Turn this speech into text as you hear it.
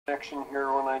connection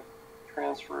here when I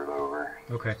transfer it over.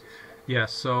 Okay. Yeah,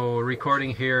 so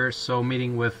recording here, so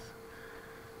meeting with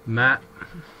Matt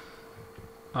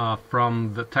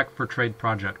from the Tech for Trade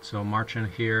project. So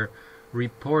Marcin here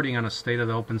reporting on a state of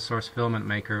the open source filament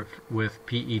maker with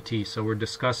PET. So we're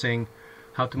discussing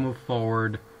how to move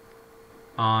forward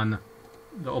on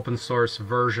the open source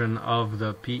version of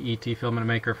the PET filament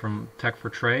maker from Tech for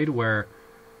Trade, where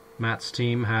Matt's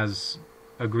team has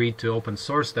agreed to open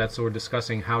source that, so we're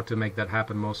discussing how to make that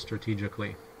happen most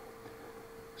strategically.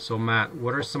 So Matt,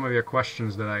 what are some of your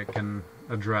questions that I can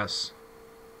address?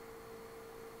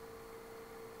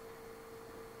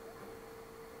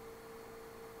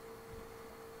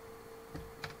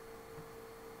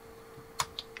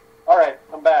 All right,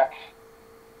 I'm back.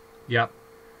 Yep.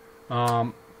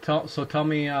 Tell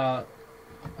me how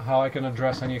I can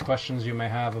address any questions you may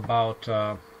have about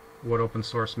what open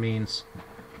source means,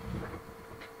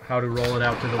 how to roll it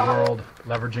out to the world,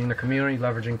 leveraging the community,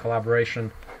 leveraging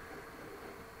collaboration.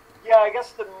 Yeah, I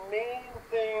guess the main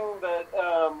thing that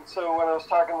so when I was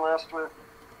talking last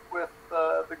with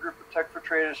the group of Tech for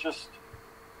Trade is just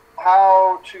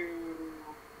how to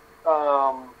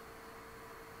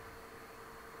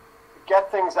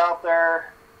get things out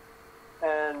there,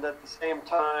 and at the same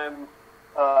time,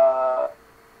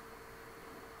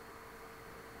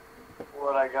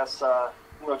 what I guess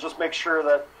just make sure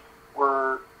that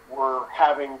we're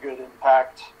having good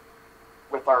impact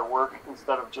with our work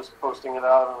instead of just posting it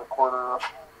out on the corner of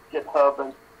GitHub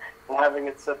and having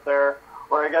it sit there.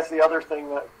 Or I guess the other thing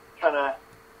that kind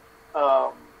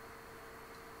of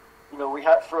we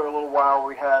had for a little while,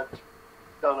 we had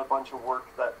done a bunch of work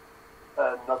that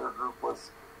another group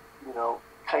was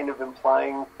kind of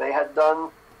implying they had done,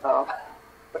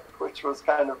 which was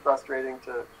kind of frustrating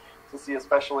to see,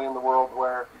 especially in the world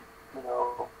where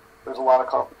there's a lot of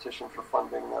competition for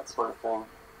funding, that sort of thing,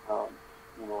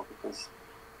 because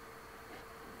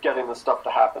getting the stuff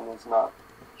to happen is not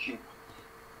cheap.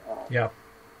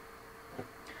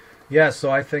 Yeah,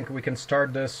 so I think we can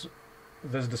start this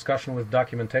discussion with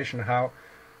documentation, how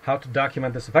to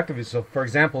document this effectively. So for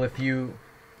example, if you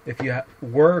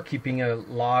were keeping a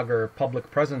log or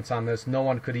public presence on this, no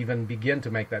one could even begin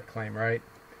to make that claim, right?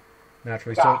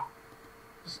 Naturally. Yeah.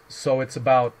 So it's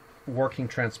about working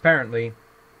transparently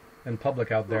and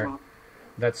public out there.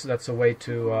 Mm-hmm. That's a way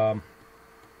to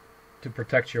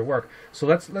protect your work. So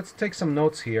let's take some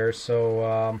notes here.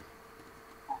 So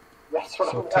that's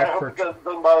what so I hope it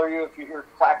doesn't bother you if you hear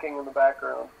clacking in the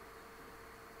background.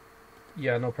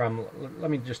 Yeah, no problem.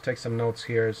 Let me just take some notes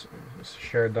here.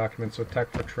 Shared document. So Tech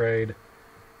for Trade,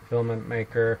 filament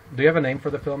maker. Do you have a name for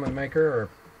the filament maker,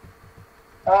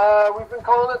 or? We've been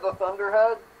calling it the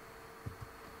Thunderhead.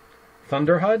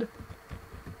 Thunderhead?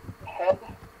 Head.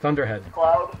 Thunderhead.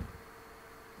 Cloud.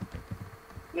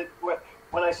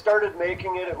 When I started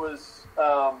making it, it was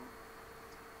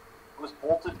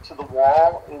bolted to the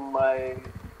wall in my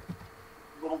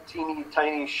little teeny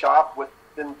tiny shop with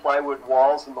thin plywood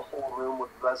walls, and the whole room would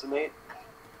resonate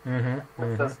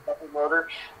with this motor.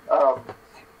 So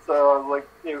I was like,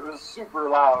 it was super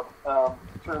loud.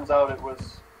 Turns out it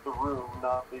was the room,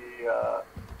 not the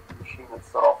machine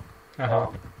itself.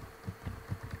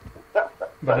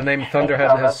 But the name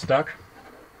Thunderhead has stuck?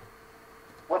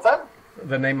 What's that?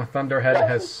 The name Thunderhead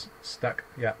has stuck,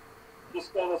 yeah.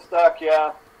 Just kind of stuck,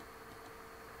 yeah.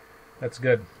 That's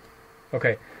good.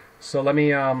 Okay, so let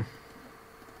me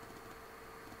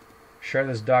share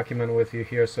this document with you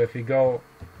here. So if you go,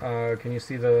 can you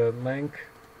see the link?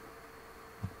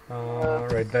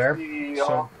 Right there.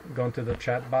 So go into the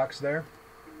chat box there.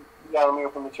 Yeah, let me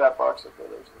open the chat box. Okay,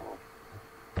 there's the link.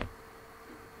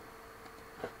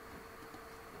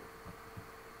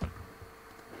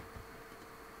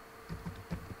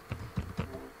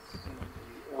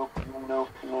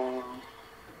 Opening.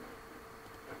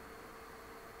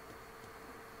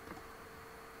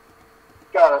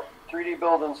 Got it. 3D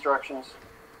build instructions.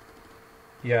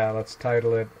 Yeah, let's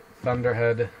title it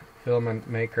Thunderhead Filament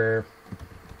Maker.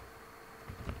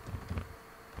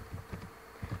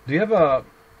 Do you have a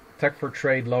Tech for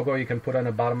Trade logo you can put on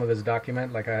the bottom of this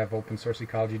document, like I have Open Source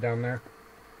Ecology down there?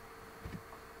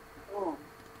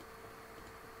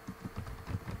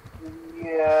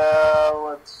 Yeah,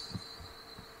 let's...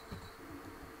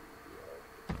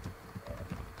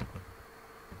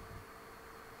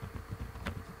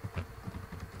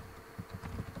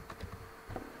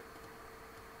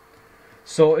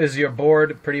 So is your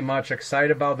board pretty much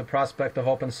excited about the prospect of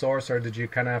open source, or did you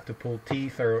kind of have to pull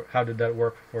teeth, or how did that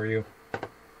work for you?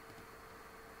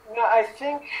 Yeah, I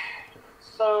think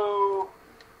so.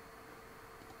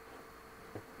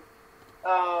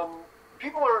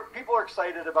 People are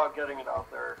excited about getting it out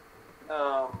there.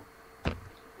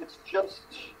 it's just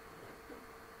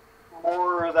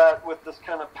more that with this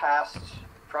kind of past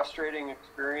frustrating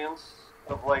experience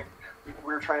of like we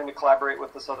were trying to collaborate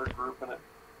with this other group and it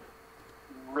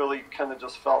really kind of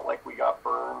just felt like we got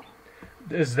burned.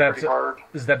 Is that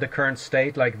the current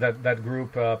state? Like that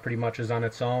group pretty much is on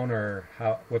its own, or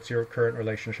how? What's your current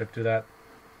relationship to that?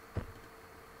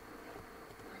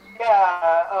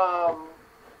 Yeah,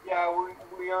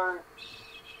 we aren't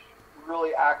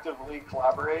really actively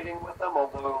collaborating with them,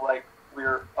 although like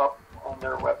we're up on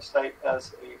their website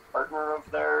as a partner of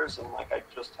theirs, and like I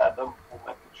just had them pull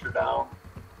my picture down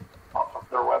off of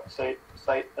their website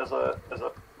as a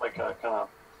like a kind of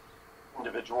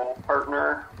individual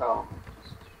partner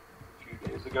just a few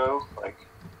days ago. Like,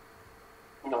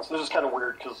 you know, so it's just kind of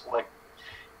weird because like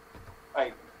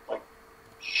I like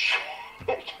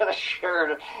kind of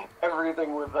shared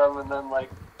everything with them, and then like,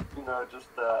 you know, just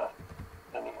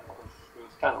anyhow, it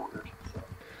was kind of weird.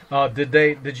 So.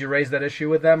 Did you raise that issue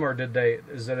with them, or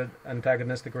is it an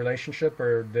antagonistic relationship,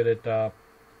 or did it or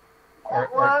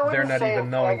they're not even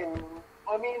knowing?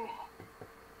 I mean,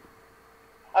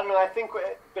 I don't know. I think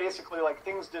basically like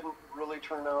things didn't really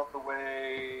turn out the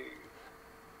way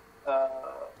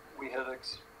we had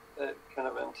kind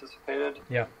of anticipated.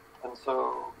 Yeah. And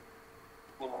so,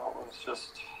 you know, it was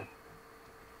just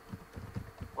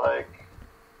like,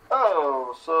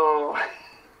 oh, so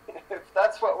if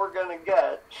that's what we're gonna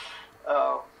get,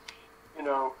 you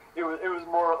know, it was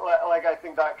more like I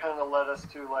think that kind of led us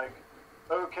to like,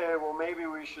 okay, well maybe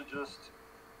we should just,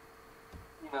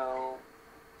 you know,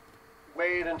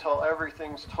 wait until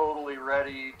everything's totally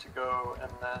ready to go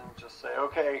and then just say,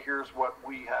 okay, here's what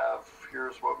we have,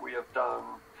 here's what we have done.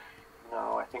 You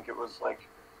know, I think it was like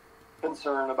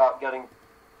concern about getting,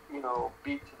 you know,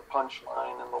 beat to the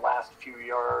punchline in the last few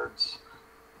yards.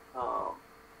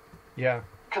 Yeah.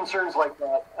 Concerns like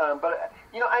that. But,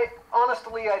 you know, I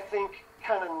honestly, I think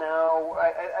kind of now,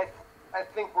 I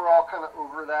think we're all kind of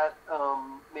over that.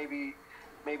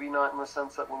 Maybe not in the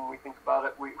sense that when we think about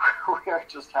it, we are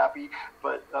just happy,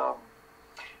 but,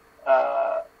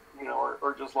 you know,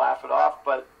 or just laugh it off.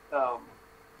 But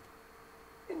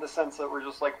in the sense that we're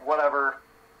just like, whatever,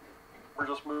 we're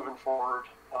just moving forward.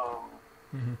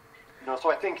 Mm-hmm. You know,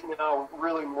 so I think now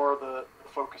really more the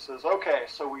focus is, okay,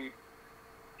 so we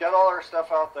get all our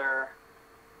stuff out there.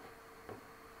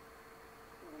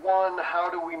 One, how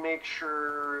do we make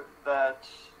sure that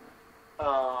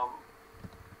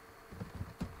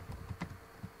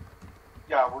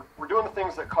yeah, we're doing the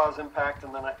things that cause impact,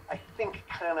 and then I think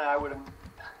kind of I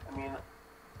mean,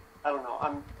 I don't know,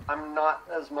 I'm not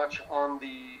as much on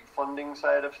the funding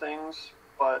side of things,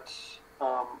 but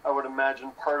I would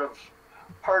imagine part of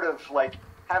like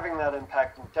having that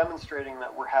impact and demonstrating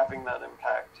that we're having that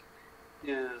impact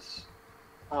is,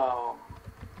 you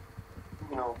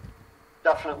know,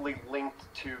 definitely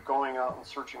linked to going out and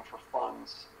searching for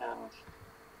funds. And,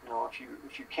 you know, if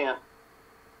you can't,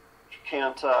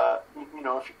 you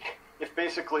know, if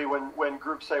basically when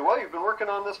groups say, well, you've been working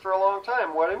on this for a long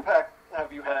time, what impact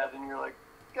have you had? And you're like,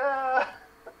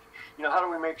 you know, how do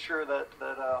we make sure that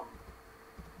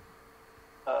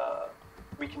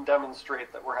we can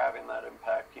demonstrate that we're having that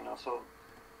impact, you know, so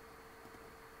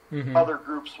other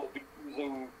groups will be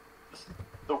using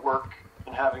the work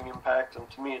and having impact, and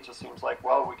to me it just seems like,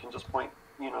 well, we can just point,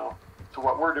 you know, to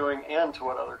what we're doing and to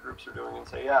what other groups are doing and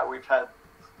say, yeah, we've had,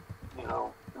 you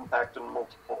know, impact in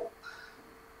multiple,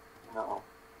 you know,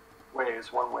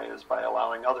 ways. One way is by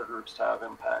allowing other groups to have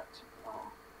impact.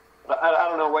 But I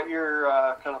don't know what your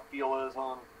kind of feel is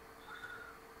on.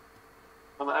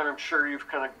 I'm sure you've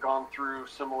kind of gone through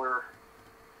similar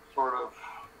sort of.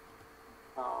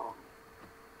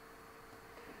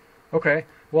 Okay.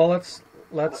 Well, let's.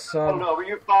 I don't know. But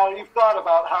you've thought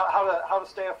about how to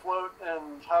stay afloat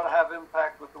and how to have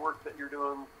impact with the work that you're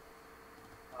doing.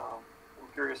 I'm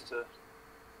curious to.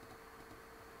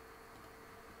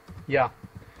 Yeah.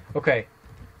 Okay.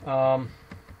 Well,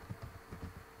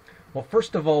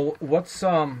 first of all, what's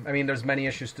I mean, there's many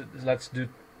issues. Let's do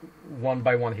one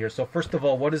by one here. So first of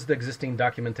all, what is the existing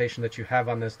documentation that you have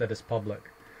on this that is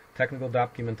public? Technical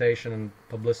documentation and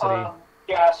publicity.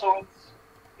 Yeah. So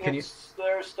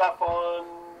there's stuff on.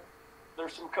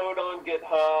 There's some code on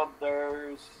GitHub.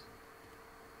 There's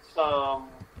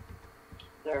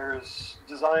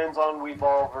designs on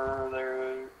Wevolver.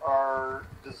 There are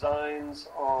designs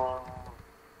on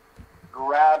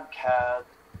GrabCAD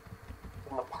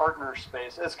in the partner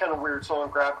space. It's kind of weird. So on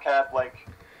GrabCAD, like,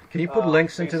 can you put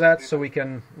links into that so we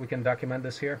can document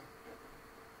this here?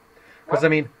 Because I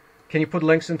mean, can you put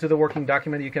links into the working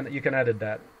document? You can edit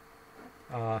that.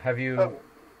 Have you?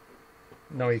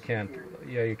 No, you can't.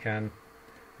 Yeah, you can.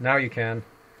 Now you can.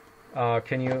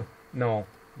 Can you? No.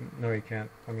 No, you can't.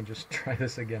 Let me just try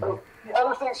this again. Oh, the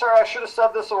other thing, sorry, I should have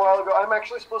said this a while ago. I'm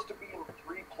actually supposed to be in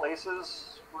 3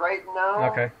 places right now.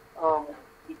 Okay.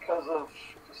 Because of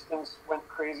just things went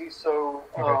crazy. So,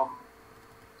 Okay.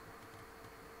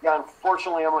 yeah,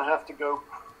 unfortunately, I'm gonna have to go.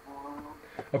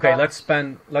 Okay, let's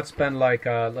spend like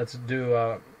let's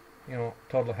do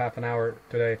total half an hour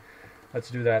today. Let's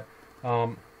do that.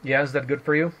 Yeah, is that good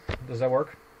for you? Does that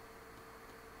work?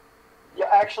 Yeah,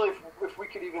 actually, if we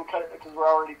could even cut it, because we're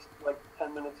already like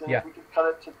 10 minutes in, Yeah. if we could cut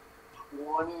it to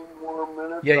 20 more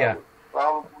minutes. Yeah, yeah.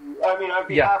 Probably. I mean, I'd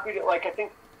be Yeah. happy to. Like, I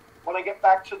think when I get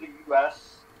back to the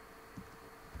U.S.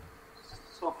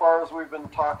 So far as we've been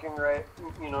talking, right,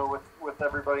 with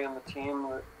everybody on the team,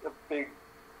 a big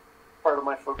part of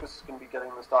my focus is going to be getting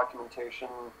this documentation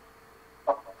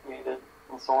updated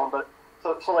and so on. But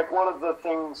so like one of the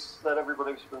things that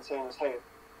everybody's been saying is, hey,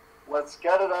 let's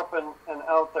get it up and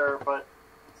out there. But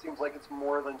it seems like it's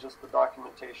more than just the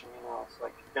documentation. It's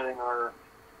like getting our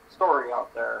story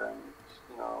out there and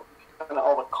kind of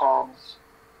all the comms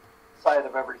side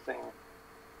of everything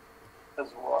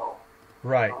as well.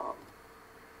 Right.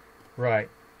 Right.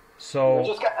 So.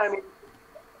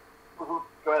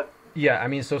 Go ahead. Yeah, I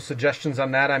mean, so suggestions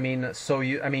on that. I mean,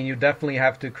 you definitely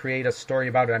have to create a story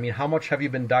about it. I mean, how much have you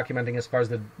been documenting as far as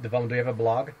the development? Do you have a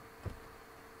blog?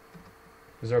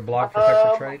 Is there a blog for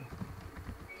Tech for Trade?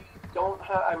 We don't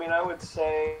have. I mean, I would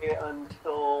say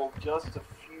until just a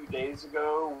few days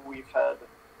ago, we've had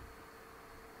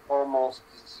almost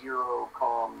zero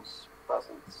comms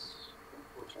presence,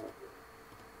 unfortunately.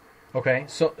 Okay,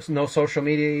 so no social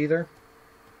media either?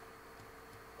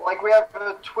 Like, we have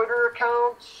a Twitter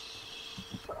account.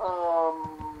 We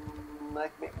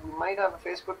might have a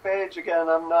Facebook page. Again,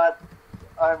 I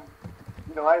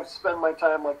spend my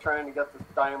time like trying to get the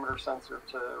diameter sensor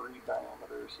to read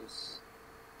diameters is,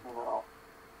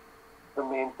 the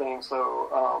main thing. So,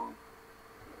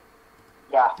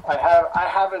 yeah, I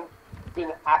haven't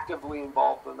been actively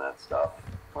involved in that stuff,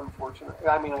 unfortunately.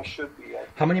 I mean, I should be.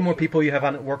 How many more people you have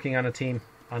working on a team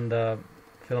on the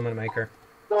filament maker?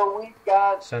 So we've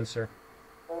got sensor.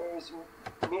 There's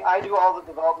me. I do all the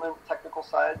development, technical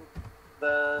side.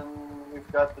 Then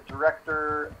we've got the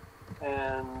director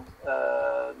and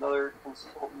another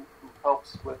consultant who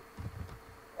helps with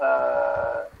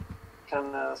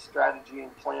kind of strategy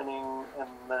and planning. And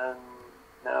then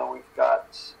now we've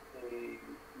got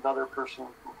another person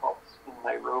who helps in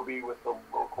Nairobi with the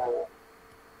local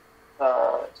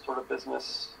sort of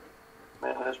business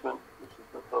management, which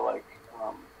is with the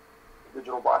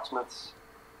digital blacksmiths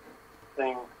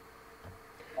thing.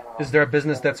 Is there a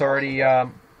business that's already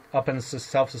up and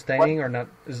self-sustaining, or not?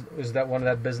 Is that one of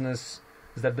that business?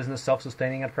 Is that business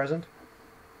self-sustaining at present?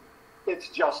 It's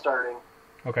just starting.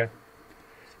 Okay.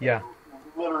 Yeah.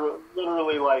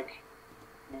 Literally,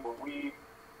 we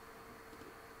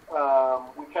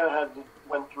kind of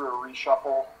went through a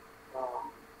reshuffle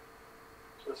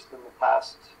just in the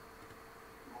past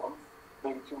month,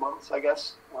 maybe 2 months, I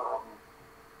guess.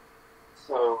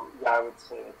 So yeah, I would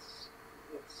say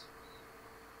it's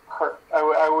hard.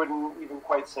 I wouldn't even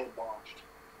quite say launched.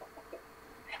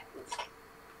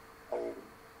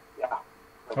 Yeah.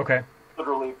 Okay.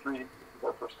 Literally 3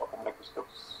 our first couple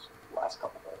microscopes last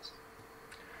couple days.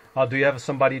 Do you have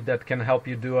somebody that can help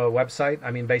you do a website? I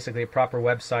mean, basically a proper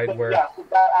website where. Yeah, so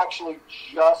that actually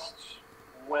just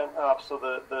went up. So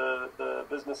the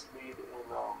business lead in.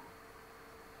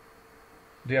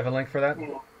 Do you have a link for that?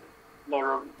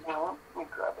 Nairobi. Let me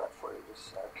grab that for you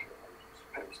just a sec.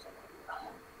 Just paste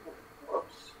it.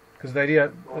 Whoops. Because the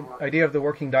idea of the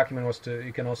working document was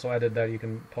you can also edit that. You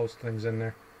can post things in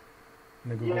there. In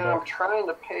the Google Doc. I'm trying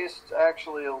to paste.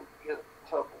 Actually, I'll get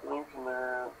a link in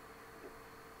there.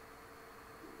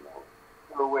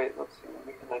 Oh wait, let's see.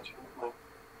 Maybe can I change my?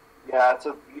 Yeah, it's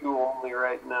a view only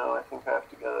right now. I think I have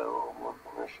to get a little more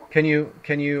permission. Can you?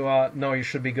 No, you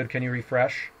should be good. Can you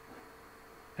refresh?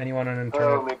 Anyone on internet?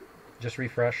 Oh, maybe. Just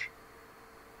refresh.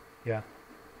 Yeah.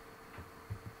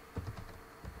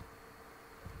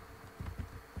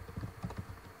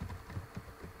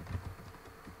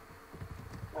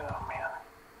 Oh man,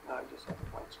 no, I just have a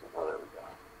blank screen. Oh, there we go.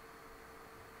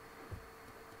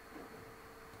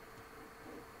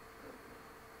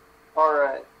 All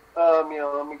right. Yeah,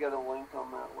 let me get a link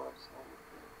on that website.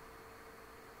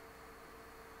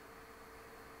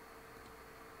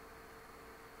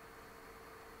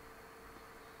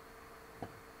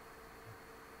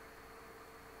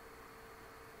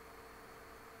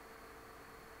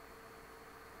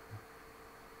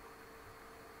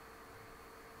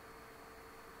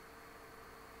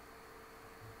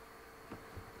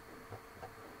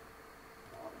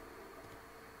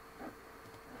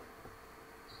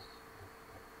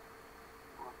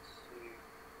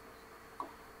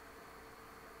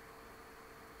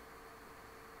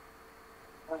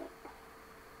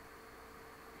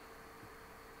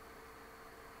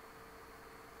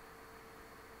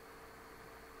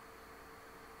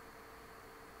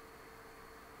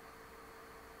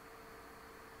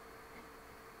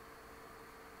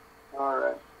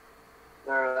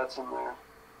 that's in there.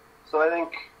 So I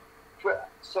think,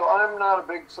 so I'm not a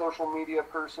big social media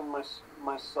person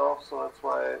myself, so that's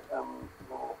why I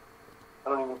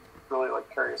don't even really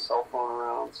like carry a cell phone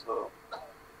around. So.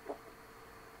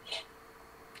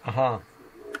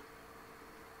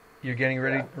 You're getting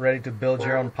ready to build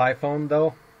your own Pi phone,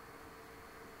 though.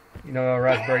 You know, a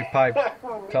Raspberry Pi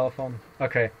telephone.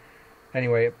 Okay.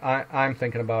 Anyway, I'm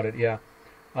thinking about it. Yeah.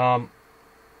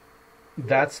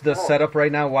 That's the setup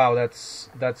right now. Wow, that's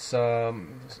a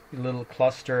little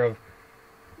cluster of.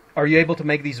 Are you able to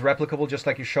make these replicable, just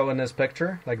like you show in this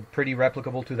picture, like pretty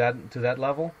replicable to that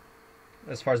level,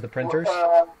 as far as the printers?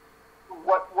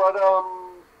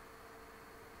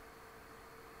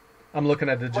 I'm looking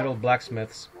at digital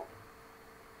blacksmiths.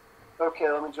 Okay,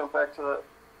 let me jump back to that.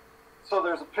 So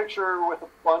there's a picture with a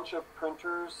bunch of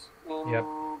printers in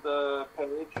the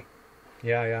page.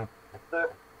 Yeah.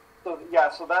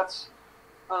 So that's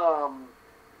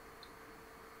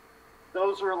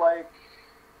those are like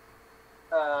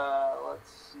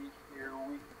let's see here.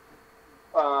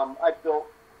 I built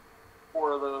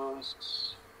 4 of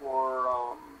those for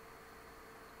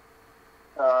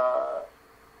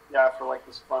for like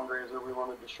this fundraiser. We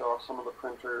wanted to show off some of the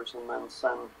printers and then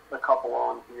send a couple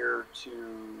on here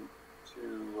to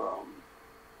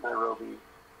Nairobi.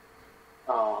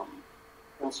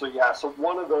 And so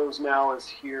one of those now is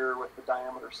here with the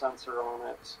diameter sensor on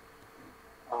it,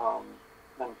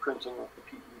 and printing with the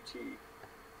PET.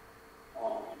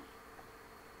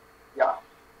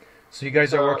 So you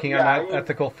guys are working on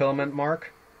ethical filament,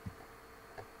 Mark?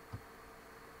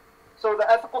 So the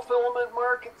ethical filament,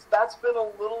 Mark, that's been a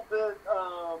little bit.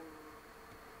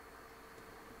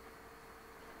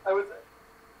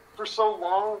 For so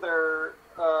long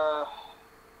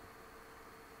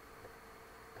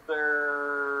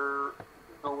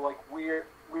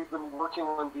we've been working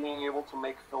on being able to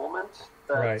make filament.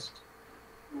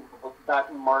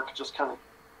 That Mark just kind of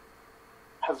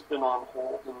has been on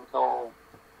hold until,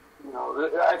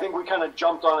 I think we kind of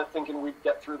jumped on it thinking we'd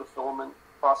get through the filament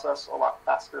process a lot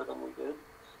faster than we did.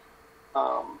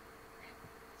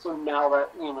 So now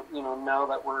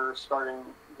that we're starting,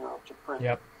 to print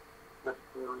the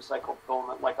recycled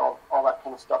filament, like all that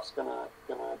kind of stuff's gonna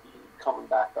be coming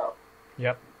back up.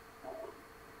 Yep.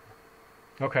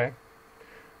 Okay.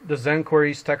 The Zen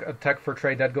Queries tech for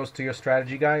trade, that goes to your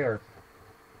strategy guy, or?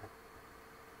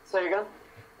 Say again.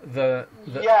 Well,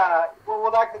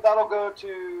 that'll go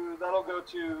to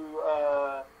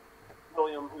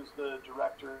William, who's the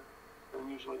director,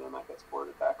 and usually then that gets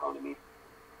forwarded back onto me.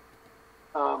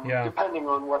 Depending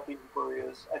on what the inquiry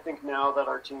is. I think now that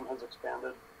our team has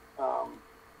expanded,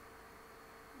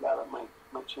 that might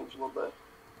change a little bit.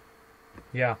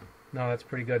 Yeah, no, that's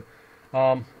pretty good.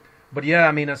 But yeah,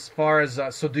 I mean, as far as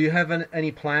so, do you have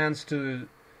any plans to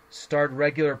start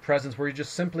regular presence where you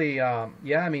just simply,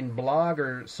 blog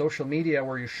or social media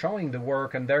where you're showing the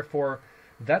work, and therefore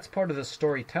that's part of the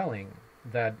storytelling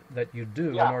that you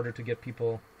do in order to get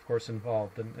people, of course,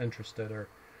 involved and interested, or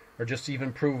just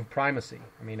even prove primacy.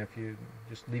 I mean, if you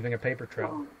just leaving a paper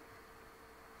trail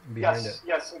behind it.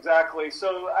 Yes, exactly.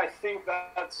 So I think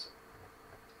that's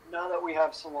now that we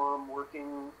have Salam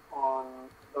working on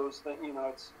those things,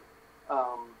 it's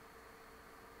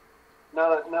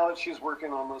now that she's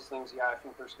working on those things, I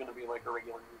think there's going to be like a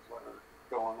regular newsletter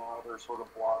going out, or sort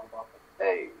of blog about like,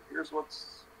 hey, here's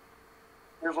what's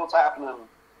happening.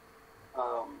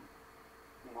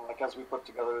 Like as we put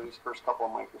together these first couple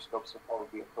of microscopes, there'll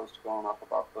probably be a post going up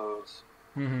about those.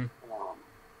 Mm-hmm.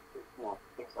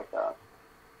 Things like that.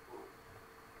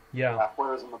 Yeah.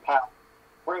 Whereas in the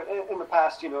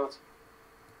past, it's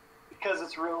because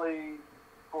it's really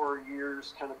for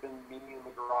years kind of been me in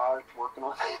the garage working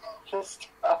on this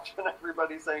stuff, and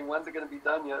everybody saying, "When's it going to be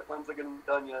done yet? When's it going to be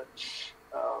done yet?"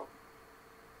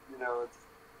 It's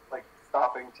like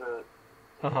stopping to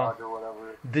blog or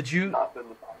whatever. Did you? Not been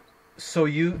the time. So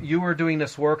you were doing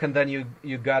this work, and then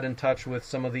you got in touch with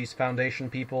some of these foundation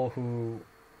people who.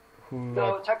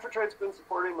 No, Tech for Trade's been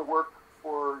supporting the work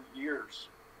for years.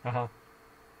 And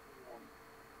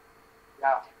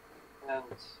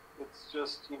it's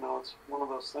just it's one of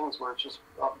those things where it's just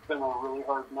been a really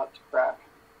hard nut to crack.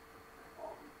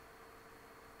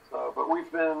 But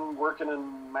we've been working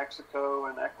in Mexico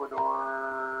and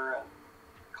Ecuador and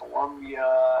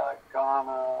Colombia,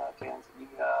 Ghana,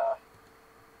 Tanzania.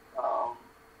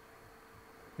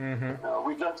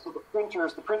 We've done so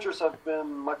the printers have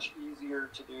been much easier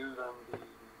to do than the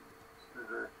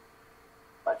extruder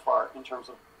by far in terms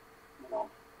of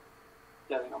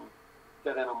getting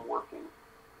them working.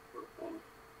 Sort of thing.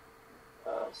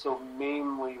 So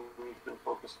mainly we've been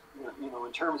focused,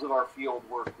 in terms of our field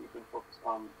work, we've been focused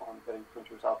on getting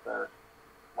printers out there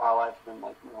while I've been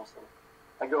like, so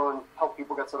I go and help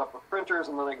people get set up with printers,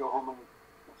 and then I go home and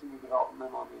continue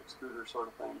development on the extruder sort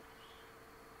of thing.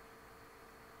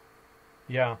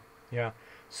 Yeah, yeah.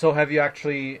 So have you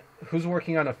actually, who's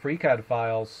working on the FreeCAD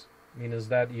files? I mean, is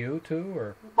that you too,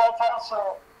 or?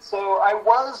 So I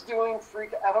was doing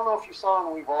FreeCAD. I don't know if you saw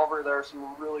in Wevolver, there are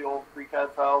some really old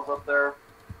FreeCAD files up there.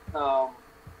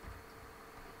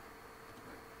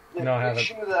 The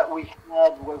issue that we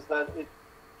had was that it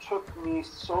took me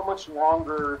so much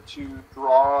longer to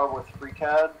draw with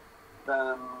FreeCAD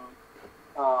than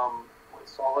with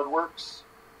SolidWorks.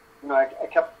 I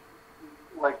kept,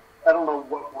 like, I don't know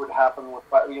what would happen with,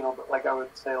 but like I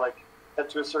would say, like, get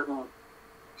to a certain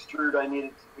extrude I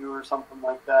needed to do or something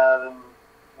like that, and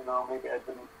maybe I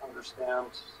didn't understand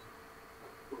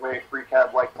the way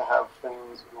FreeCAD liked to have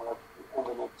things, like an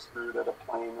extrude at a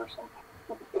plane or something.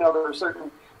 There were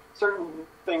certain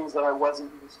things that I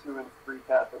wasn't used to in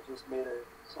FreeCAD that just made it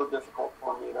so difficult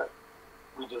for me that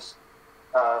we just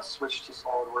switched to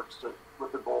SolidWorks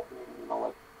with the goal being,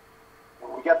 like,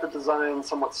 when we get the design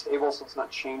somewhat stable, so it's not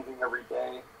changing every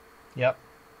day. Yep.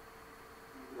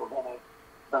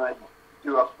 Then I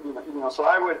do up, so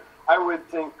I would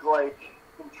think, like,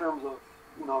 in terms of,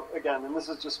 again, and this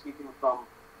is just speaking from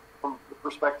the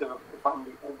perspective of if I'm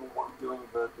the only one doing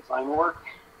the design work,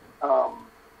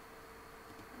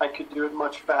 I could do it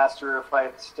much faster if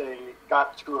I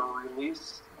got to a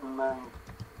release and then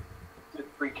did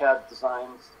FreeCAD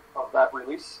designs of that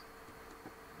release.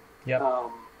 Yep.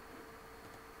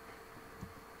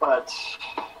 But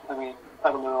I mean,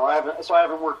 I don't know. I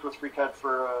haven't worked with FreeCAD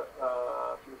for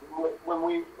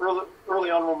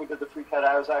early on when we did the FreeCAD,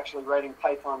 I was actually writing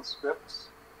Python scripts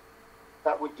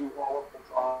that would do all of the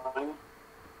drawing.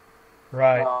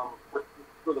 Right.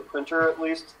 For the printer, at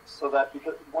least, so that,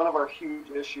 because one of our huge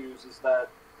issues is that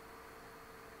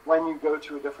when you go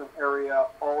to a different area,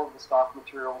 all of the stock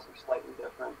materials are slightly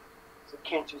different. So you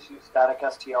can't just use static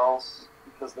STLs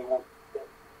because they won't fit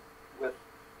with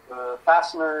the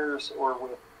fasteners or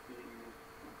with the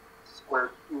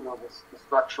square, the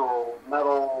structural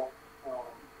metal.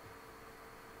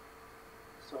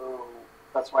 So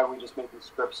that's why we just made these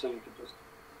scripts, so you could just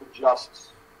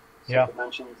adjust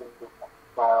dimensions in the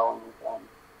file. And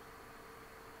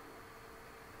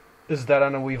is that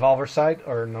on a Wevolver site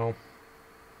or no?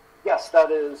 Yes,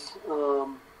 that is.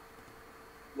 And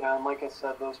like I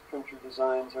said, those printer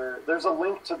designs there's a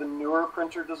link to the newer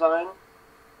printer design.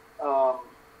 Let's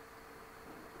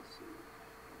see.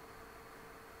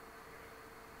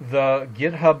 The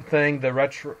GitHub thing, the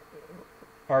retro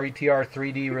RETR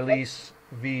 3D release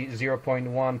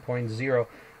v0.1.0,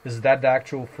 is that the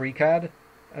actual FreeCAD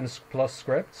and plus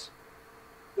scripts?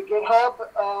 The GitHub,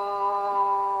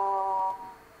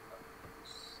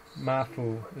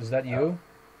 Mafu, is that you?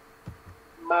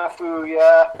 Mafu,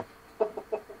 yeah.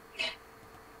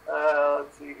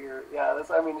 Let's see here. Yeah, it's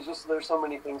just, there's so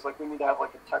many things. Like, we need to have,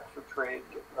 like, a Tech for Trade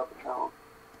GitHub account.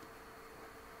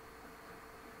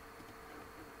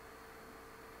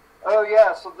 Oh,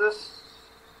 yeah, so these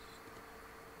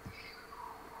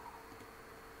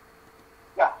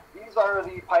are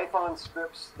the Python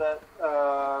scripts that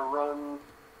run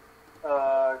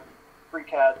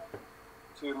FreeCAD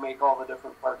to make all the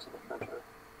different parts of the printer.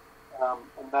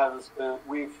 And that has been,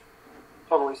 we've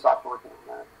totally stopped working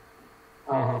on that.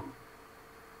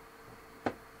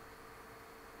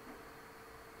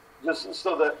 Just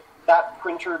so that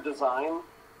printer design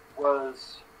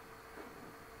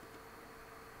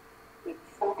it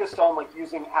focused on, like,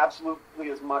 using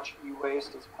absolutely as much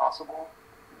e-waste as possible,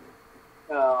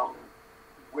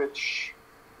 which,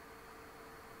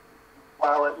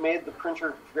 while it made the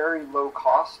printer very low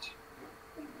cost,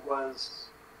 it was,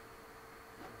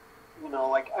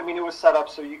 it was set up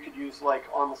so you could use, like,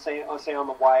 on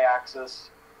the y-axis,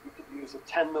 you could use a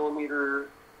 10 millimeter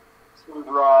smooth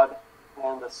rod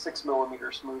and a 6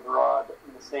 millimeter smooth rod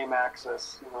in the same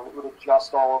axis. It would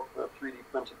adjust all of the 3D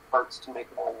printed parts to make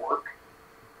it all work.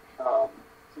 So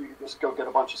you could just go get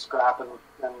a bunch of scrap and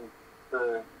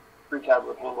the FreeCAD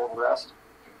would handle the rest.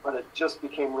 But it just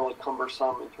became really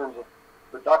cumbersome in terms of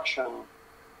production.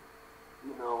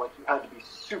 Like, you had to be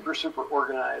super, super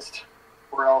organized,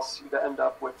 or else you'd end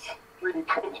up with 3D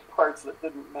printed parts that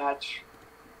didn't match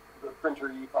the printer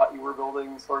you thought you were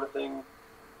building, sort of thing.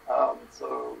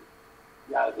 So,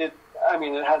 yeah, it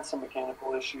had some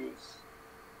mechanical issues,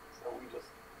 so we just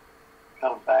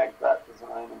kind of bagged that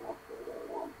design and went for the other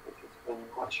one, which has been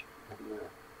much easier.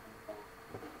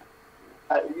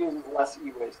 It uses less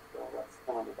e-waste, though. That's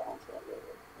kind of the downside of it.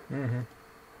 Mm-hmm.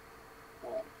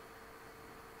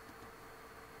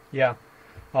 Yeah.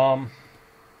 Yeah.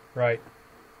 Right.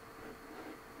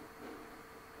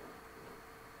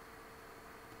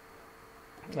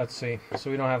 let's see.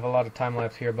 So we don't have a lot of time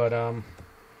left here, but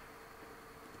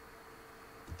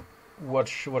what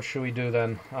should we do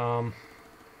then? I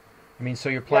mean, so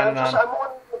you're planning on. I'm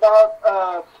wondering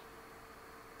about.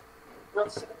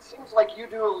 It seems like you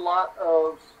do a lot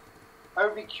of. I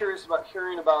would be curious about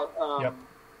hearing about. Yep.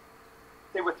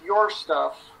 Say with your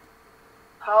stuff,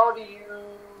 how do you?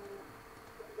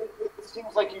 It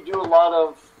seems like you do a lot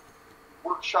of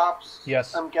workshops.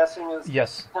 Yes. I'm guessing is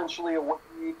yes. potentially a way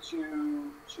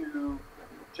to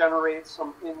generate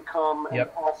some income and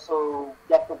yep. also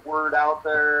get the word out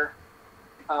there.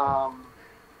 I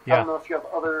don't know if you have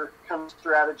other kind of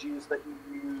strategies that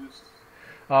you use.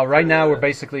 Right now, we're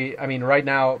basically, I mean, right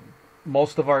now,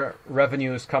 most of our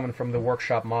revenue is coming from the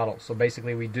workshop model. So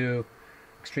basically, we do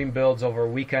extreme builds over a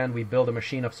weekend. We build a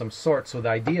machine of some sort. So the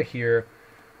idea here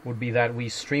would be that we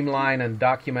streamline and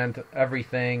document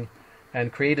everything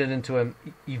and create it into an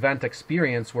event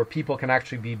experience where people can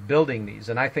actually be building these.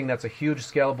 And I think that's a huge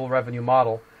scalable revenue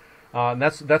model. And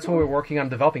that's what we're working on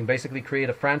developing, basically create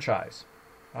a franchise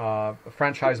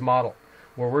model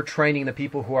where we're training the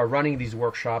people who are running these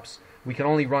workshops. We can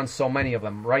only run so many of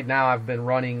them. Right now I've been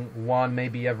running one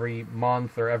maybe every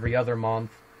month or every other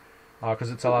month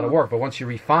because it's a lot of work. But once you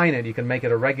refine it, you can make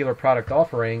it a regular product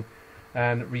offering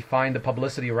and refine the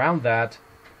publicity around that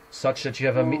such that you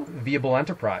have a viable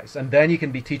enterprise. And then you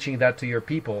can be teaching that to your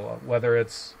people, whether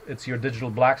it's your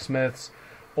digital blacksmiths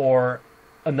or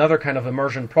another kind of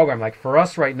immersion program. Like for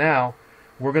us right now,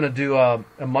 we're going to do a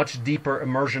much deeper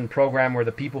immersion program where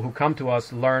the people who come to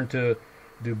us learn to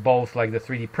do both, like the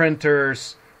 3D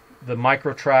printers, the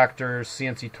micro tractors,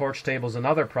 CNC torch tables, and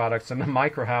other products, and the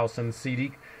micro house and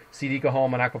CD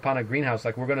Home and aquaponic greenhouse.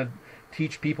 Like we're going to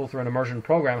teach people through an immersion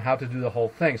program how to do the whole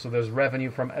thing. So there's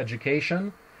revenue from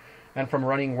education and from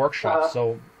running workshops.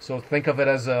 So think of it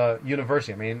as a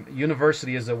university. I mean,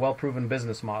 university is a well-proven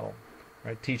business model,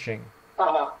 right? Teaching.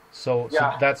 So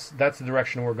that's the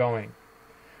direction we're going.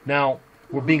 Now,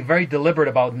 we're being very deliberate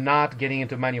about not getting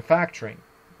into manufacturing.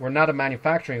 We're not a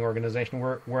manufacturing organization.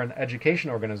 We're an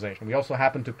education organization. We also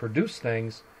happen to produce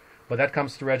things, but that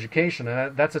comes through education,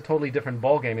 and that's a totally different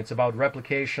ballgame. It's about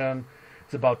replication.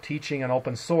 It's about teaching and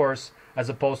open source, as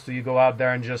opposed to you go out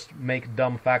there and just make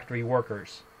dumb factory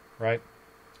workers, right?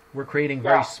 We're creating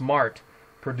very smart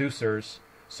producers,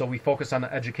 so we focus on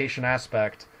the education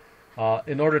aspect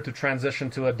in order to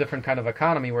transition to a different kind of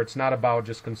economy where it's not about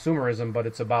just consumerism, but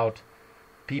it's about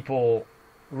people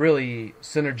really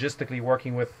synergistically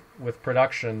working with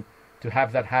production to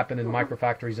have that happen in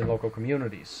microfactories in local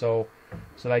communities. So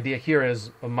the idea here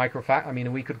is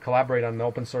we could collaborate on an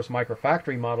open source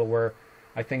microfactory model where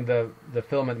I think the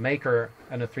filament maker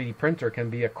and a 3D printer can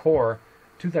be a core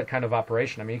to that kind of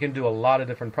operation. I mean, you can do a lot of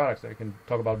different products there. You can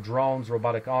talk about drones,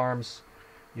 robotic arms,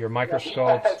 your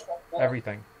microscopes,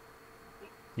 everything.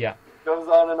 Yeah. Goes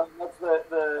on and on. That's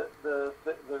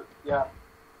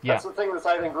That's the thing that's,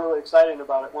 I think, really exciting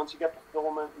about it. Once you get the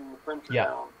filament and the printer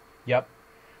down. Yep.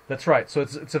 That's right. So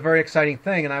it's a very exciting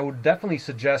thing, and I would definitely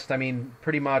suggest, I mean,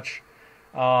 pretty much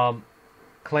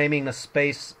claiming the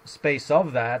space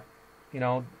of that,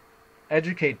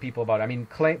 educate people about it. I mean,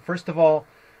 first of all,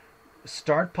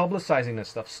 start publicizing this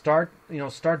stuff. Start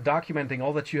documenting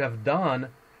all that you have done,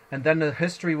 and then the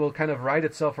history will kind of write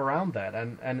itself around that.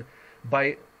 And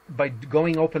by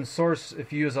going open source,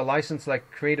 if you use a license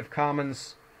like Creative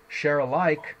Commons share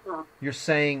alike, you're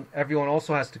saying everyone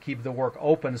also has to keep the work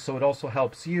open, so it also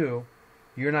helps you.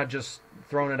 You're not just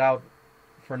throwing it out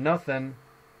for nothing,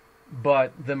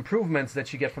 but the improvements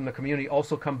that you get from the community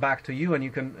also come back to you, and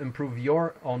you can improve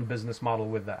your own business model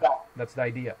with that. That's the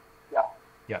idea.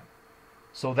 Yeah.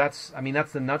 So that's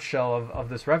the nutshell of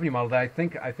this revenue model that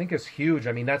I think is huge.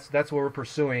 I mean, that's what we're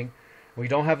pursuing. We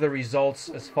don't have the results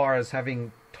as far as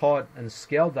having taught and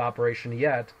scaled the operation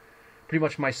yet. Pretty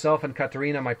much myself and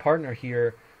Katerina, my partner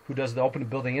here, who does the Open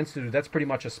Building Institute, that's pretty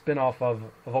much a spin-off of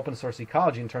Open Source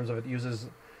Ecology in terms of it uses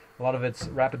a lot of its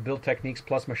rapid build techniques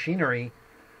plus machinery.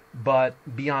 But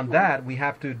beyond that, we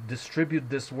have to distribute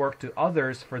this work to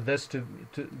others for this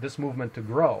this movement to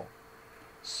grow.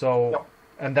 So,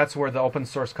 and that's where the open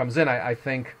source comes in. I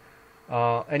think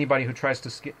anybody who tries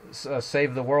to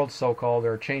save the world, so-called,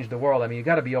 or change the world, I mean, you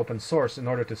got to be open source in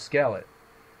order to scale it,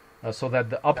 so that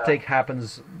the uptake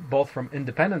happens both from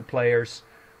independent players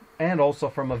and also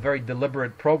from a very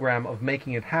deliberate program of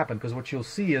making it happen. Because what you'll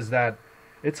see is that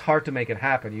it's hard to make it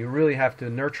happen. You really have to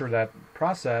nurture that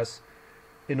process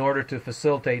in order to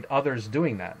facilitate others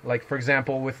doing that. Like, for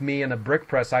example, with me and a brick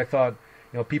press, I thought,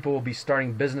 people will be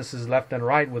starting businesses left and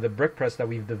right with a brick press that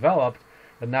we've developed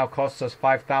that now costs us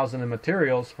 $5,000 in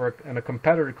materials and a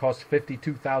competitor costs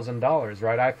 $52,000,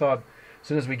 right? I thought as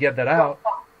soon as we get that out,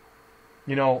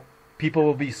 people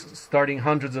will be starting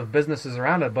hundreds of businesses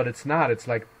around it, but it's not. It's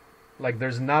like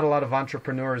there's not a lot of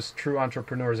entrepreneurs, true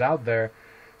entrepreneurs out there.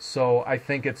 So I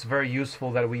think it's very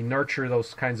useful that we nurture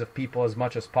those kinds of people as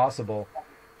much as possible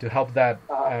to help that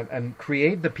and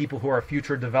create the people who are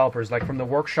future developers. Like from the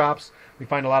workshops, we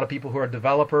find a lot of people who are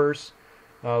developers.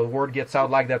 The word gets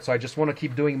out like that. So I just want to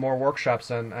keep doing more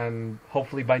workshops and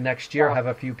hopefully by next year have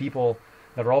a few people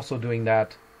that are also doing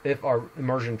that if our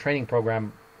immersion training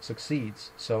program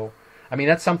succeeds. So, I mean,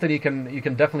 that's something you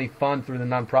can definitely fund through the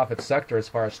nonprofit sector as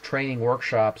far as training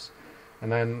workshops,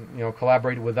 and then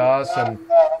collaborate with us and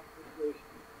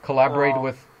collaborate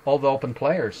with all the open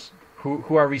players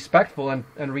who are respectful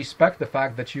and respect the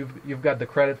fact that you've got the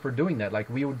credit for doing that. Like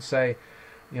we would say,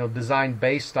 design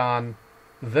based on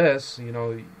this,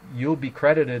 you'll be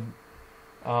credited.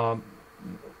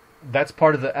 That's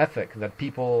part of the ethic that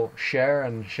people share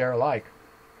and share alike.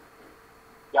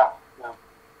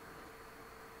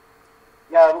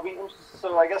 Yeah, it'll be interesting.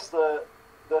 So I guess the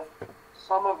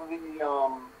some of the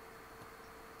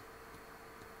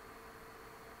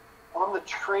on the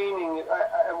training,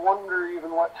 I wonder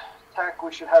even what tack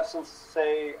we should have, since,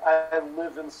 say, I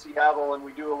live in Seattle and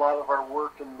we do a lot of our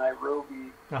work in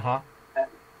Nairobi. And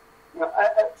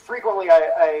frequently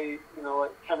I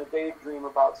kind of daydream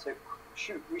about, say,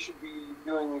 shoot, we should be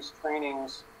doing these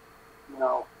trainings,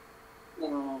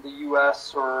 in the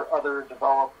U.S. or other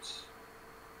developed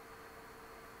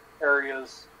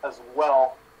areas as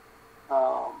well.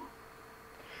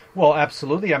 Well,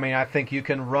 absolutely. I mean, I think you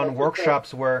can run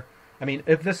workshops where,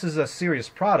 if this is a serious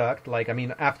product,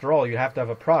 after all, you have to have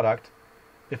a product.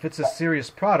 If it's a serious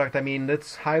product,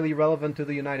 it's highly relevant to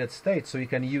the United States, so you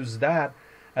can use that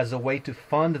as a way to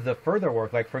fund the further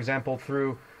work. Like, for example,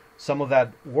 through some of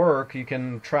that work, you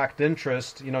can attract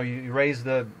interest. You raise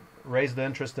the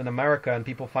interest in America, and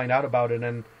people find out about it,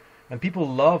 and people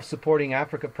love supporting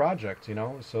Africa projects.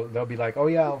 So they'll be like, oh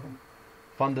yeah, I'll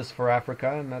fund this for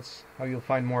Africa, and that's how you'll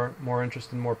find more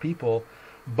interest in more people.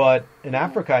 But in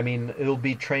Africa, it'll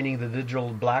be training the digital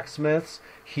blacksmiths.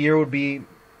 Here would be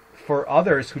for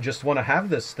others who just want to have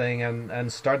this thing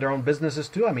and start their own businesses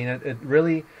too. It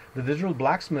really, the digital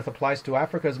blacksmith applies to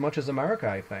Africa as much as America,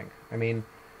 I think.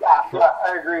 Yeah,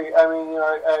 I agree. I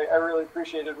really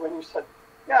appreciated when you said,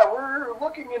 yeah, we're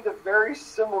looking into very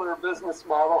similar business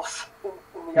models in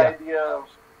the idea of,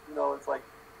 it's like,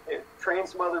 train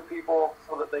some other people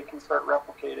so that they can start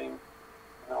replicating,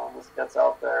 and this gets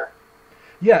out there.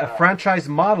 Yeah, a franchise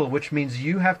model, which means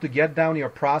you have to get down your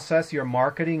process, your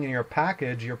marketing, and your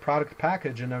product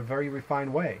package in a very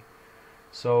refined way.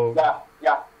 So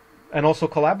yeah. And also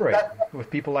collaborate with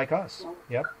people like us.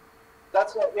 Yep.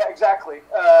 That's it. Yeah, exactly.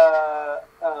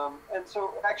 And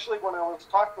so actually, when I was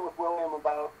talking with William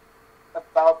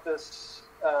about this,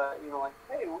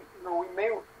 hey, we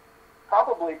may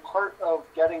probably part of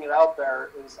getting it out there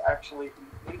is actually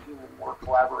engaging in more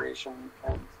collaboration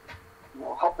and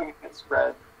helping it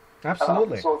spread.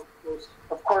 Absolutely. So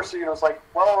of course, it's like,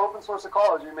 well, Open Source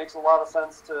Ecology makes a lot of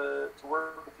sense to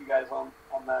work with you guys on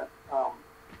that.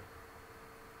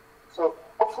 So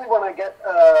hopefully, when I get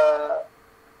a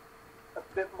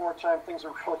bit more time, things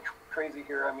are really crazy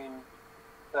here.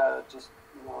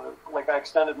 I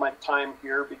extended my time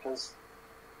here because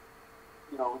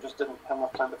we just didn't have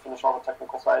enough time to finish all the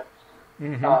technical side.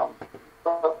 Mm-hmm.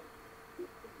 But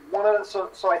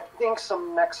so I think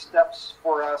some next steps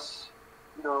for us,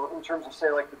 in terms of, say,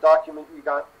 like the document you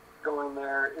got going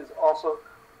there, is also,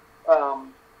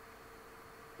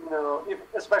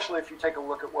 especially if you take a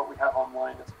look at what we have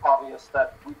online, it's obvious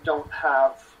that we don't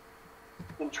have,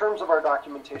 in terms of our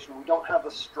documentation, we don't have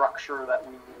the structure that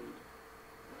we need.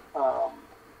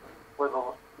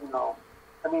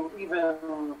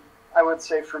 Even I would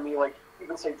say for me,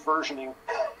 even say versioning,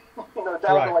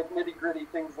 down to nitty gritty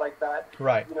things like that,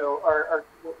 right? Are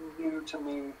new to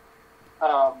me,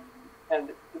 and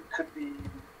it could be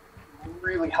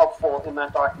really helpful in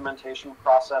that documentation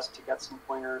process to get some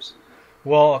pointers.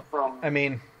 Well,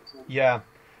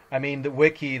 the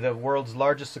wiki, the world's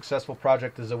largest successful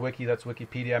project, is a wiki. That's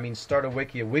Wikipedia. Start a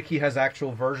wiki. A wiki has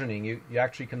actual versioning. You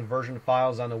actually can version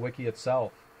files on the wiki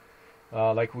itself.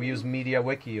 Like we use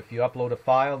MediaWiki. If you upload a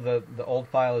file, the old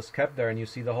file is kept there, and you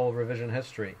see the whole revision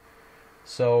history.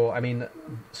 So,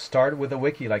 start with a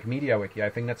wiki like MediaWiki.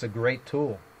 I think that's a great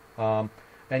tool.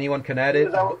 Anyone can edit.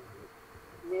 Is that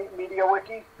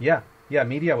MediaWiki? Yeah,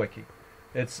 MediaWiki.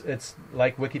 It's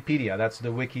like Wikipedia. That's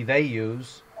the wiki they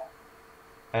use.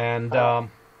 And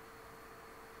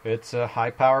it's a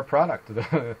high-power product.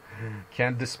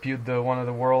 Can't dispute one of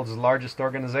the world's largest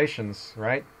organizations,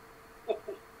 right?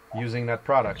 Using that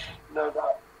product. No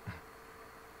doubt.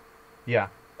 Yeah.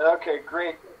 Okay,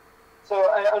 great.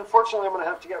 Unfortunately, I'm going to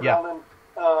have to get running.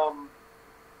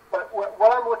 But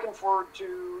what I'm looking forward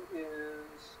to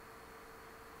is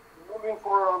moving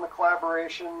forward on the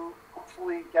collaboration,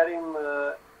 hopefully getting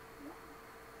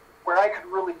where I could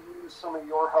really use some of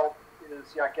your help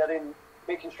is,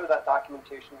 making sure that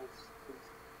documentation is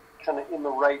kind of in the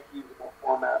right usable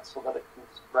format so that it can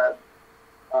spread.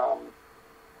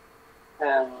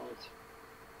 And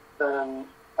then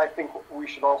I think we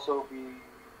should also be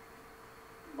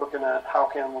looking at how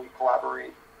can we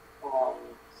collaborate on,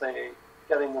 say,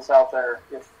 getting this out there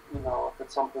if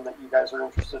it's something that you guys are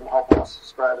interested in helping us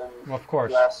spread in well, of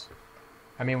course. the US.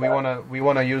 I mean, we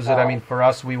want to use it. I mean, for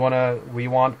us, we want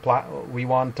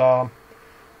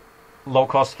low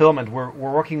cost filament. We're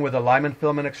working with a Lyman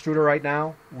filament extruder right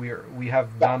now. We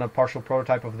have done a partial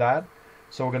prototype of that,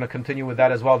 so we're going to continue with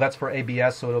that as well. That's for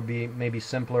ABS, so it'll be maybe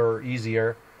simpler or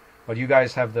easier. But you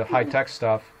guys have the high tech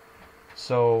stuff,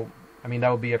 so I mean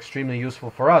that would be extremely useful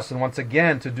for us. And once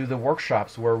again, to do the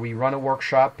workshops where we run a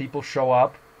workshop, people show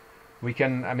up. We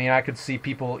can. I mean, I could see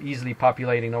people easily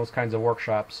populating those kinds of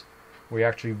workshops. Where you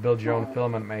actually build your own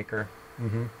filament maker.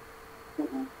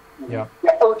 Yeah.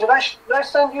 Oh, did I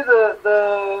send you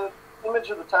the image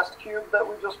of the test cube that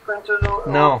we just printed a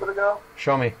little bit ago?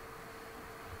 Show me.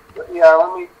 Yeah,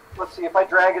 let's see if I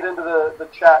drag it into the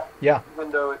chat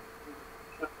window. It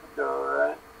should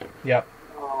go right. Yeah.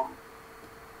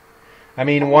 I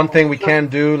mean, one thing we can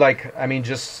do,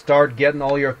 just start getting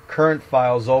all your current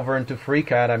files over into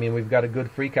FreeCAD. I mean, we've got a good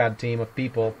FreeCAD team of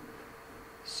people,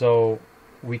 so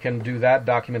we can do that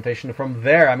documentation from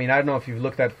there. I mean, I don't know if you've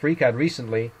looked at FreeCAD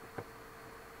recently,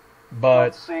 but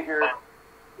let's see here.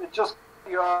 It just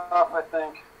cut you off, I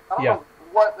think. I don't know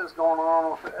what is going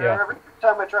on with it. Yeah. Every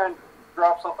time I try and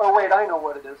drop something. Oh wait, I know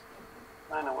what it is.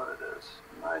 I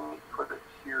need to put it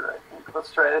here, I think.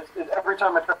 Let's try it. Every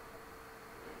time I try.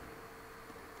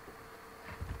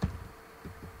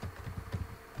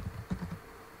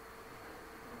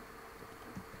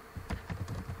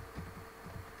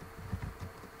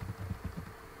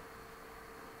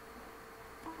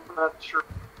 I'm not sure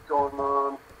what's going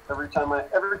on. Every time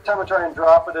I try and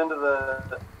drop it into the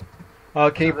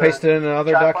can you paste it in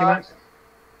another document?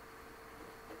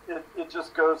 Box, it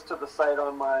just goes to the site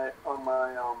on my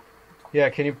Yeah,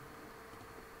 can you?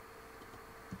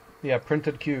 Yeah,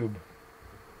 printed cube.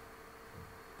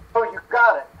 Oh, you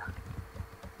got it.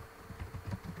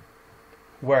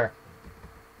 Where?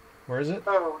 Where is it?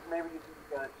 Oh, maybe you didn't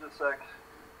get it. Just a sec.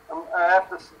 I have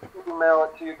to email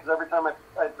it to you because every time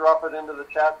I drop it into the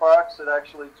chat box, it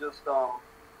actually just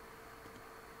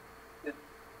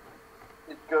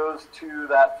it goes to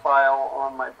that file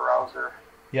on my browser.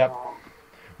 Yep.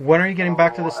 When are you getting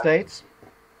back to the States?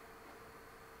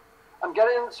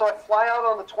 So I fly out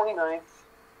on the 29th,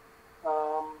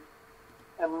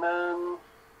 and then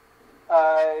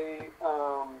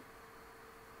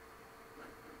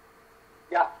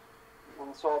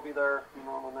and so I'll be there,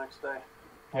 the next day.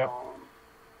 Yep.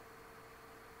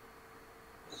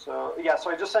 So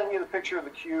I just sent you the picture of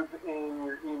the cube in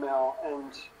your email,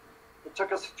 and it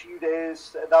took us a few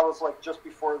days. That was just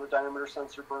before the diameter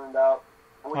sensor burned out,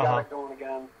 and we got it going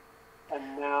again.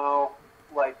 And now,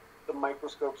 the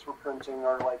microscopes we're printing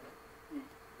are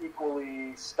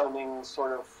equally stunning,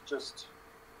 sort of just.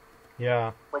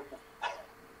 Yeah.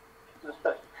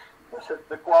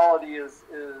 The quality is.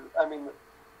 I mean,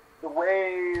 the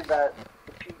way that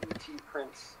the PET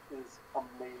prints is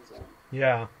amazing.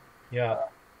 Yeah. Yeah.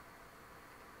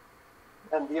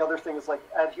 And the other thing is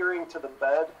adhering to the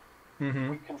bed.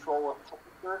 Mm-hmm. We control the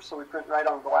temperature, so we print right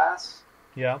on glass.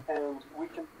 Yeah. And we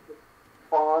can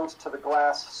bond to the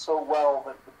glass so well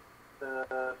that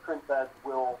the print bed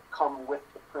will come with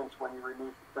the print when you remove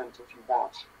the print if you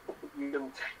want. You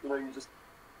can, you just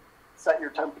set your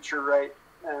temperature right,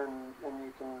 and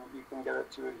you can get it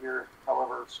to adhere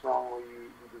however strongly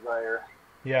you desire.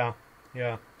 Yeah.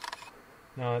 Yeah.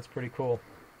 No, that's pretty cool.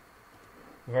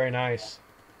 Very nice.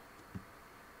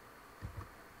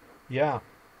 Yeah.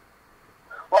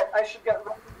 Well, I should get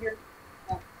right here.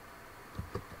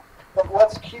 But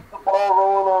let's keep the ball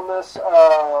rolling on this.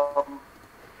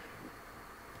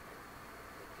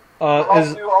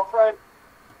 I'll try.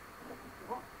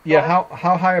 Yeah,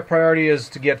 how high a priority is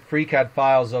to get FreeCAD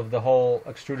files of the whole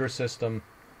extruder system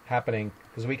happening?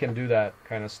 Because we can do that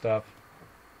kind of stuff.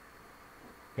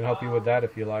 We can help you with that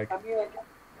if you like. I mean,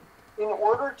 in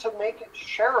order to make it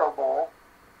shareable,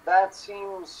 that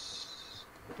seems.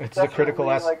 It's the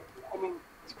critical aspect.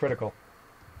 It's critical.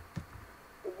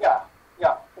 Yeah,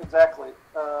 exactly.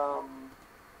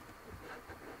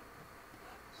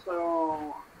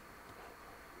 So,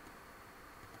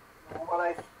 what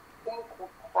I think will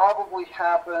probably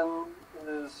happen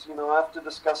is, you know, I have to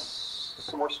discuss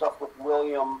some more stuff with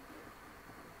William.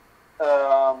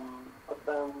 But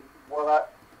then what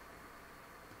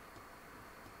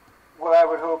I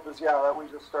would hope is, yeah, that we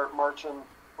just start marching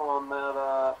on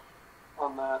that,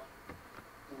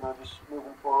 you know, just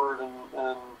moving forward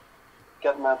and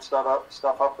getting that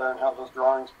stuff up there and have those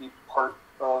drawings be part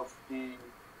of the,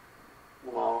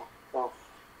 you know, of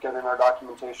getting our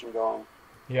documentation going.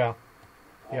 Yeah.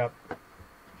 Yep.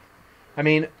 I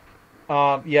mean,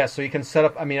 yeah, so you can set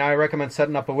up, I mean, I recommend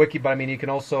setting up a wiki, but I mean, you can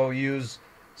also use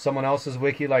someone else's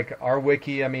wiki, like our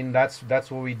wiki. I mean, that's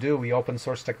what we do. We open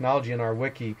source technology in our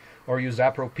wiki, or use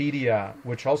Appropedia,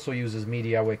 which also uses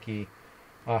MediaWiki.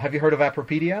 Have you heard of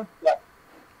Appropedia? Yeah.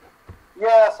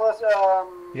 Yeah, so let's,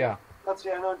 yeah. Let's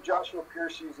see, I know Joshua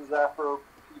Pierce uses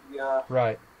Appropedia.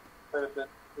 Right. Quite a bit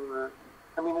for,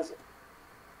 I mean,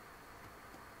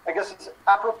 I guess it's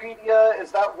Appropedia.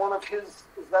 Is that one of his?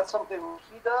 Is that something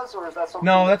he does, or is that something?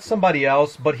 No, that's somebody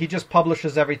else. But he just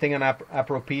publishes everything in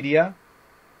Appropedia.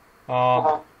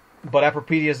 But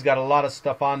Appropedia's got a lot of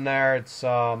stuff on there. It's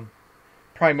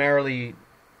primarily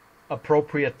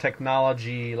appropriate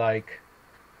technology, like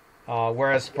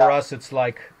whereas for us, it's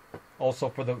like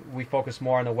also we focus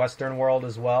more on the Western world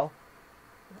as well.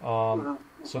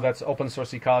 So that's Open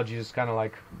Source Ecology is kind of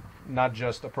like not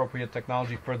just appropriate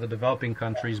technology for the developing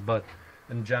countries, but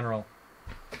in general.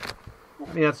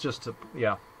 I mean, that's just,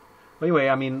 yeah. Anyway,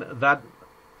 I mean, that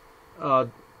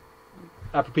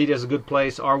Appropedia is a good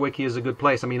place. Our wiki is a good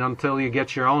place. I mean, until you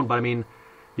get your own, but I mean,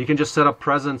 you can just set up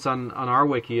presence on our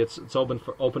wiki. It's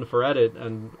open for edit,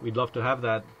 and we'd love to have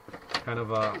that kind of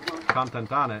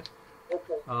content on it.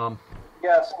 Okay.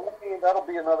 Yeah, so maybe that'll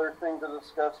be another thing to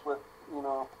discuss with, you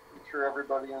know, I'm sure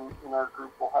everybody in our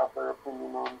group will have their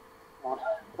opinion on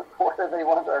where they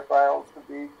want our files to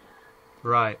be.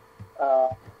 Right.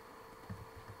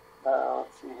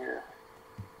 Let's see here.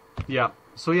 Yeah.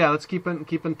 So yeah, let's keep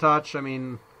in touch. I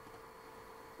mean,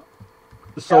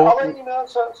 so yeah, I'll let you know.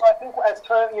 So I think as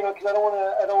time, you know, because I don't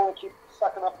want to keep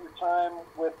sucking up your time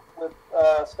with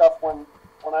stuff when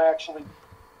I actually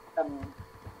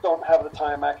don't have the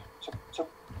time to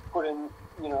put in,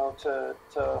 you know, to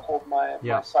hold my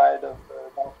side of the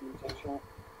documentation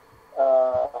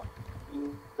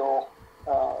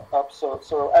up.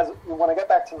 So as when I get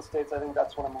back to the States, I think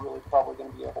that's when I'm really probably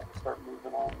going to be able to start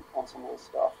moving on some of this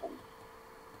stuff. And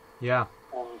yeah.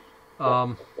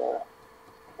 On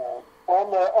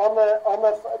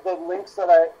the links that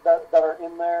are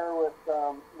in there with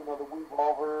you know, the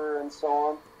Wevolver and so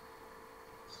on.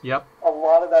 Yep. A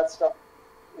lot of that stuff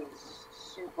is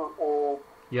super old.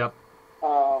 Yep.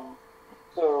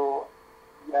 So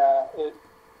yeah,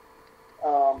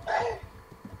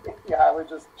 yeah, I would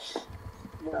just,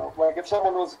 you know, like if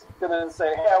someone was gonna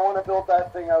say, hey, I want to build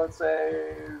that thing, I would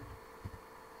say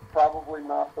probably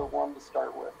not the one to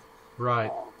start with.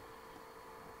 Right.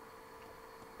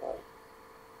 But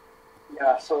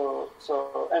yeah. So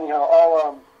anyhow,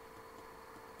 I'll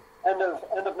end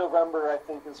of November, I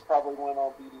think, is probably when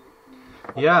I'll be.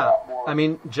 Yeah. I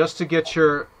mean, just to get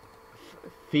your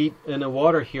feet in the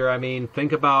water here, I mean,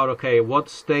 think about, okay, what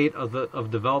state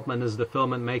of development is the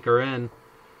filament maker in,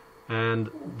 and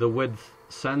the width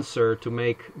sensor to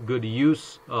make good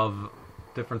use of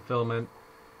different filament.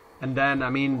 And then, I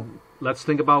mean, let's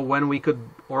think about when we could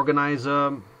organize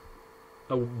a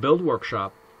build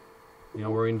workshop, you know,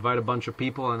 where we invite a bunch of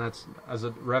people, and that's as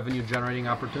a revenue generating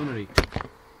opportunity.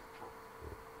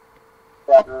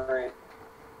 That's great.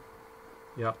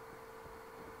 Yep.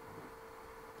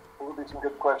 Will be some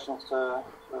good questions to.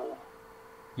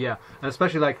 Yeah, and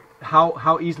especially like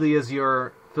how easily is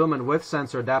your filament width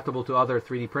sensor adaptable to other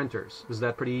 3D printers? Is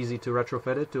that pretty easy to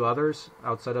retrofit it to others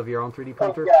outside of your own 3D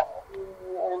printer? Yeah,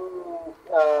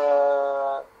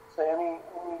 say any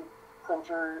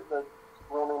printer that's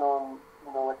running on,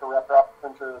 you know, like a rep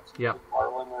printer that's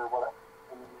Marlin or whatever.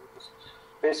 I mean,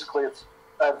 basically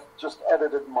I've just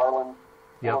edited Marlin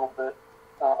a little bit.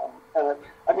 And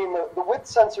I mean, the width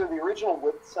sensor, the original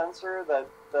width sensor that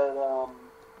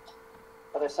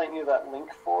I sent you that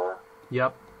link for.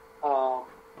 Yep.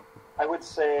 I would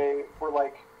say for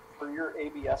your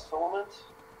ABS filament.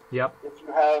 Yep. If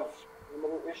you have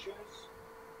limiter issues,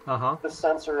 the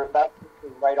sensor that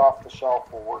right off the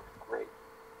shelf will work great.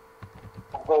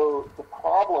 Although the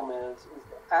problem is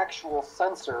the actual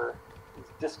sensor is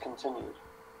discontinued.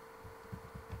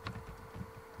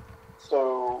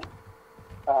 So.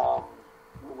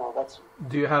 You know, that's.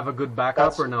 Do you have a good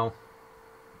backup or no?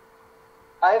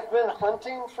 I've been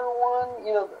hunting for one,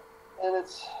 you know, and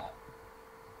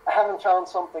I haven't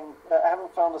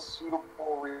found a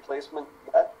suitable replacement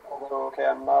yet. Although, okay,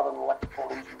 I'm not an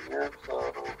electrical engineer,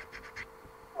 so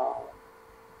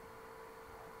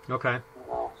Okay.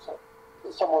 So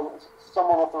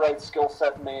someone with the right skill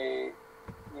set may,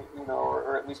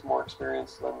 or at least more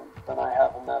experience than I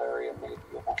have in that area, may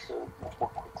be able to much more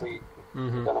quickly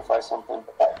identify something.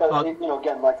 But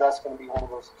again, like that's going to be one of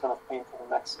those kind of painful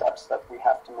next steps that we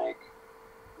have to make.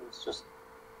 It's just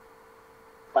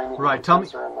finding right. Tell me,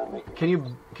 and then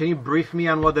making can you brief me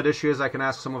on what that issue is? I can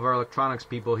ask some of our electronics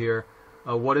people here.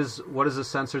 What is the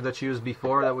sensor that you used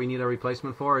before that we need a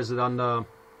replacement for? Is it on the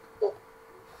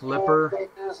flipper? It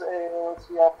is let's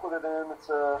see, I'll put it in. It's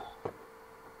a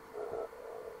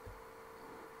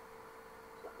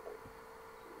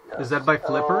Is that by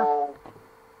flipper?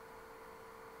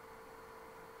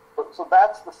 So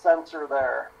that's the sensor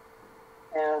there,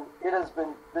 and it has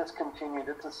been discontinued.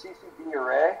 It's a CCD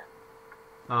array.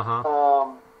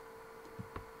 And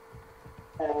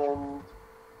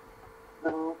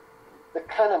the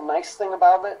kind of nice thing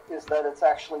about it is that it's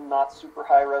actually not super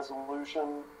high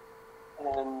resolution,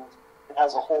 and it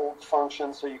has a hold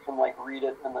function, so you can like read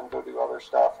it and then go do other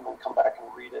stuff, and then come back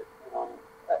and read it.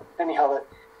 Anyhow,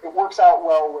 it works out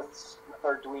well with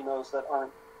Arduinos that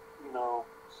aren't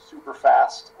super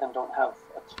fast and don't have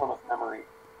a ton of memory.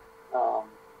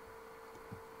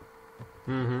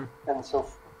 And so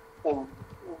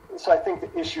I think the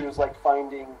issue is like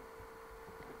finding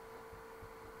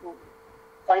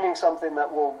something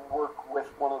that will work with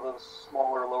one of those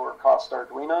smaller, lower cost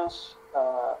Arduinos.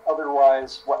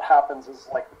 Otherwise, what happens is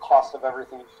like the cost of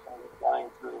everything is just going to be flying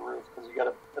through the roof, because you got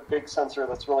a big sensor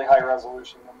that's really high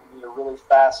resolution, and you need a really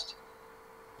fast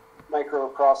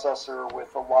microprocessor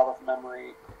with a lot of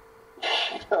memory.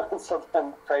 So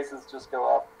then prices just go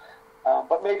up.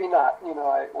 But maybe not.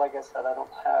 Like I said, I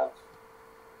don't have.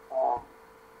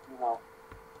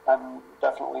 I'm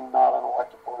definitely not an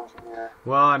electrical engineer.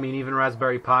 Well, I mean, even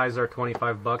Raspberry Pis are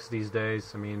 $25 these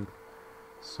days. I mean,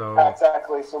 so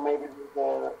exactly. So maybe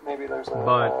there's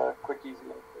a quick, easy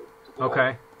way to do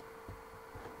okay. it.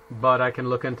 But I can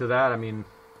look into that. I mean,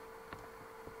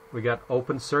 we got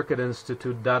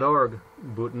OpenCircuitInstitute.org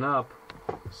booting up.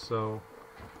 So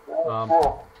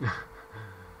Cool.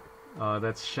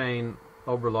 that's Shane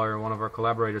Oberleuer, one of our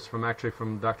collaborators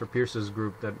from Dr. Pierce's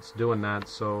group that's doing that.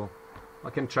 So I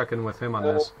can check in with him on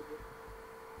this.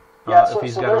 If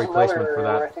he's got a replacement for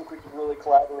that. Where I think we can really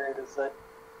collaborate is that,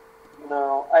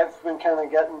 I've been kind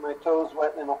of getting my toes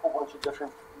wet in a whole bunch of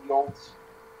different fields,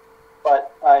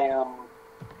 but I am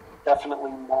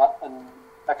definitely not an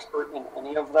expert in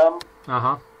any of them.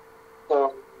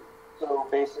 So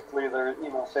basically, there,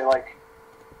 say like,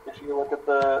 if you look at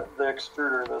the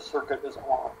extruder, the circuit is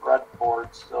on a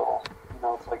breadboard still.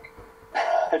 It's like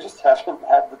I just haven't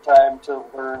had the time to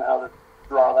learn how to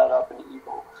draw that up in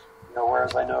Eagle.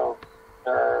 Whereas I know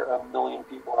there are a million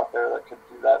people out there that could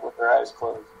do that with their eyes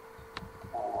closed.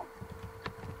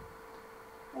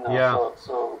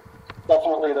 So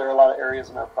definitely there are a lot of areas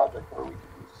in our project where we could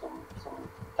use some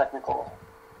technical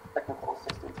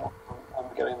assistance on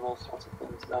getting those sorts of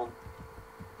things done.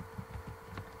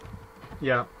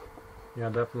 Yeah,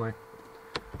 definitely.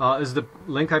 Is the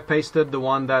link I pasted the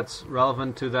one that's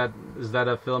relevant to that? Is that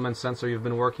a filament sensor you've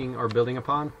been working or building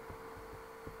upon?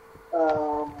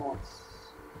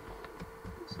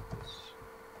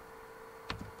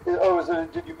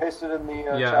 Did you paste it in the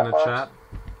chat in the box? chat.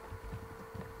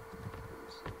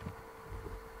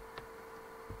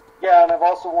 Yeah, and I've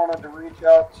also wanted to reach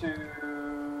out to...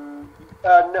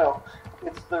 no,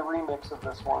 it's the remix of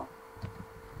this one.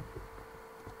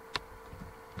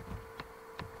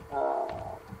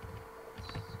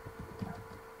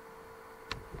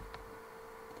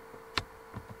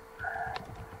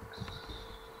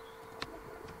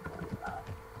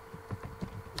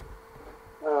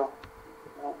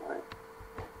 Wait.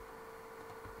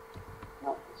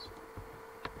 Not this one.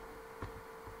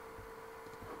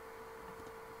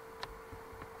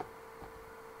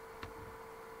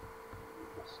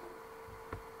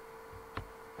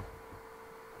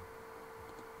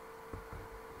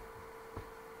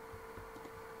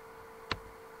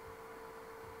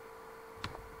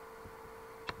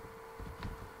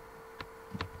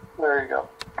 There you go.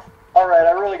 All right,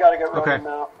 I really got to get rolling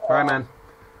now. All right, man.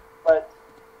 But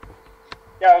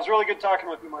yeah, it was really good talking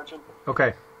with you, Marcin.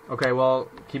 Okay. Well,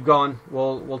 keep going.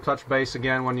 We'll touch base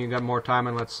again when you got more time,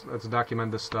 and let's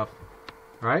document this stuff.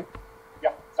 All right.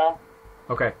 Yeah. Sound.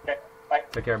 Okay. Okay. Bye.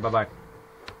 Take care. Bye bye.